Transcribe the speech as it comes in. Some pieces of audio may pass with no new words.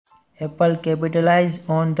Apple capitalized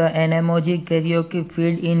on the Animoji karaoke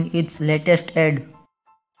feed in its latest ad.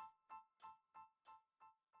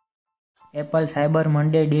 Apple Cyber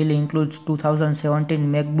Monday deal includes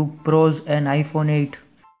 2017 MacBook Pros and iPhone 8.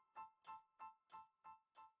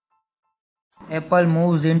 Apple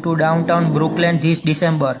moves into downtown Brooklyn this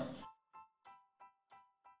December.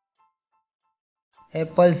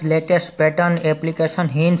 Apple's latest pattern application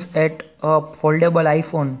hints at a foldable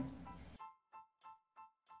iPhone.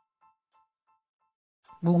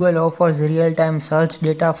 Google offers real-time search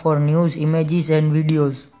data for news, images and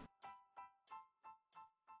videos.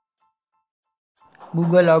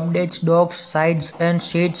 Google updates Docs, Sites and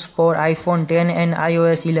Sheets for iPhone X and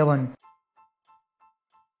iOS 11.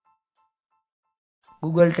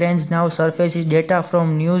 Google Trends now surfaces data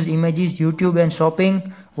from news, images, YouTube and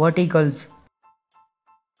shopping verticals.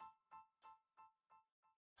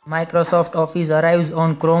 Microsoft Office arrives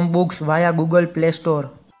on Chromebooks via Google Play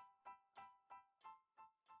Store.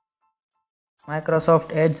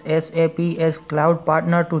 Microsoft adds SAP as cloud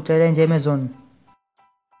partner to challenge Amazon.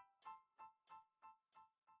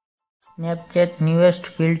 Snapchat newest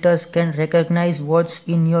filters can recognize what's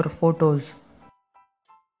in your photos.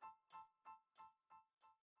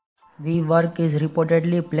 WeWork is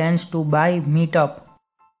reportedly plans to buy Meetup.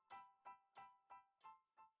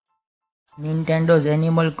 Nintendo's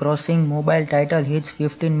Animal Crossing mobile title hits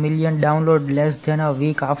 15 million downloads less than a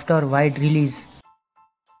week after wide release.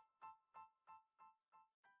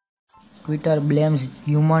 Twitter blames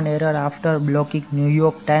human error after blocking New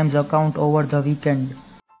York Times account over the weekend.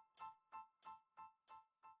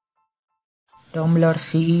 Tumblr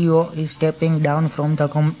CEO is stepping down from the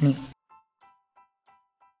company.